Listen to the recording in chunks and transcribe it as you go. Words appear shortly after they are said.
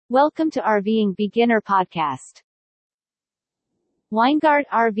Welcome to RVing Beginner Podcast. Winegard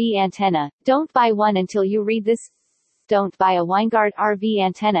RV Antenna. Don't buy one until you read this. Don't buy a Winegard RV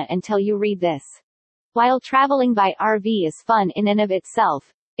antenna until you read this. While traveling by RV is fun in and of itself,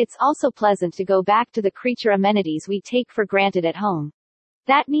 it's also pleasant to go back to the creature amenities we take for granted at home.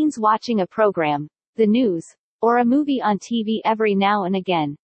 That means watching a program, the news, or a movie on TV every now and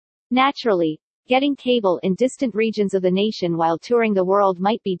again. Naturally, getting cable in distant regions of the nation while touring the world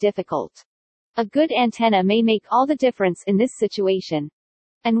might be difficult. A good antenna may make all the difference in this situation.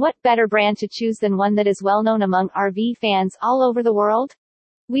 And what better brand to choose than one that is well known among RV fans all over the world?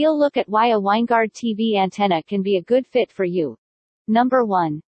 We'll look at why a Winegard TV antenna can be a good fit for you. Number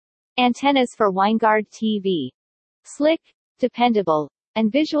 1. Antennas for Winegard TV. Slick, dependable, and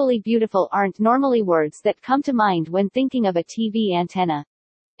visually beautiful aren't normally words that come to mind when thinking of a TV antenna.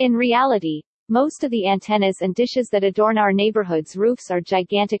 In reality, most of the antennas and dishes that adorn our neighborhoods' roofs are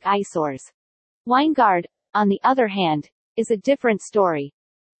gigantic eyesores. Winegard, on the other hand, is a different story.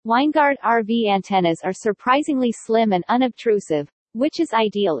 Winegard RV antennas are surprisingly slim and unobtrusive, which is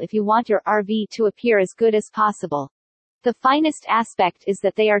ideal if you want your RV to appear as good as possible. The finest aspect is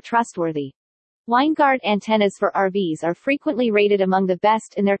that they are trustworthy. Winegard antennas for RVs are frequently rated among the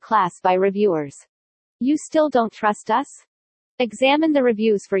best in their class by reviewers. You still don't trust us? Examine the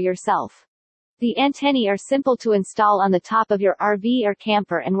reviews for yourself. The antennae are simple to install on the top of your RV or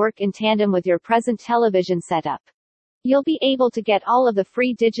camper and work in tandem with your present television setup. You'll be able to get all of the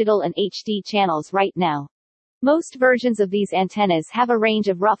free digital and HD channels right now. Most versions of these antennas have a range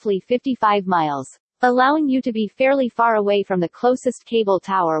of roughly 55 miles, allowing you to be fairly far away from the closest cable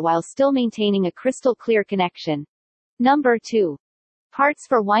tower while still maintaining a crystal clear connection. Number 2. Parts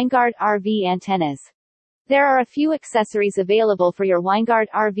for Winegard RV antennas. There are a few accessories available for your Winegard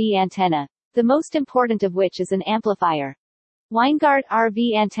RV antenna, the most important of which is an amplifier. Winegard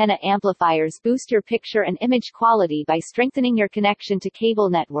RV antenna amplifiers boost your picture and image quality by strengthening your connection to cable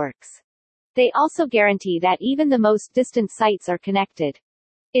networks. They also guarantee that even the most distant sites are connected.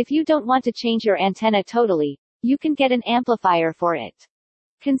 If you don't want to change your antenna totally, you can get an amplifier for it.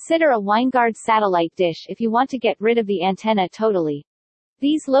 Consider a Winegard satellite dish if you want to get rid of the antenna totally.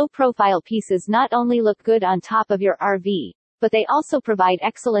 These low-profile pieces not only look good on top of your RV, but they also provide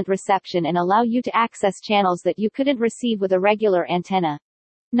excellent reception and allow you to access channels that you couldn't receive with a regular antenna.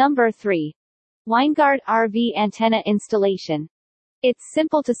 Number 3. Winegard RV antenna installation. It's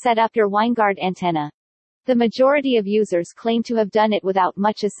simple to set up your Winegard antenna. The majority of users claim to have done it without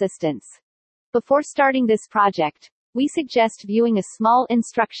much assistance. Before starting this project, we suggest viewing a small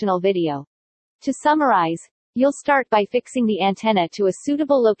instructional video. To summarize, you'll start by fixing the antenna to a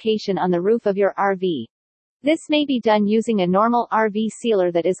suitable location on the roof of your RV. This may be done using a normal RV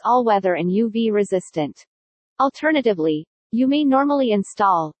sealer that is all-weather and UV resistant. Alternatively, you may normally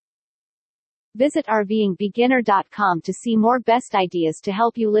install. Visit RVingbeginner.com to see more best ideas to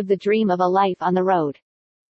help you live the dream of a life on the road.